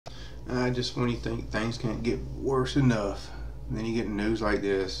Just when you think things can't get worse enough, then you get news like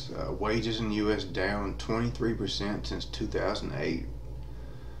this. Wages in the U.S. down 23% since 2008. It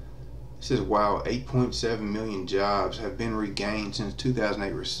says while 8.7 million jobs have been regained since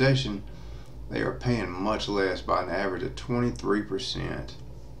 2008 recession, they are paying much less by an average of 23%.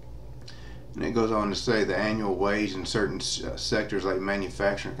 And it goes on to say the annual wage in certain sectors like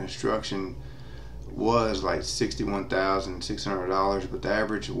manufacturing and construction was like $61,600, but the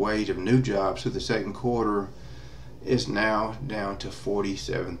average wage of new jobs through the second quarter is now down to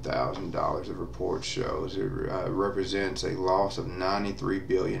 $47,000. The report shows it represents a loss of $93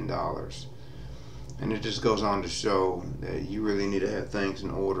 billion. And it just goes on to show that you really need to have things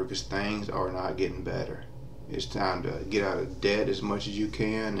in order because things are not getting better. It's time to get out of debt as much as you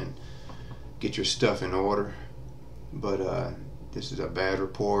can and get your stuff in order. But this is a bad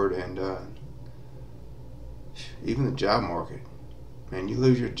report, and even the job market. Man, you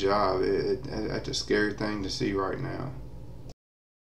lose your job. That's a scary thing to see right now.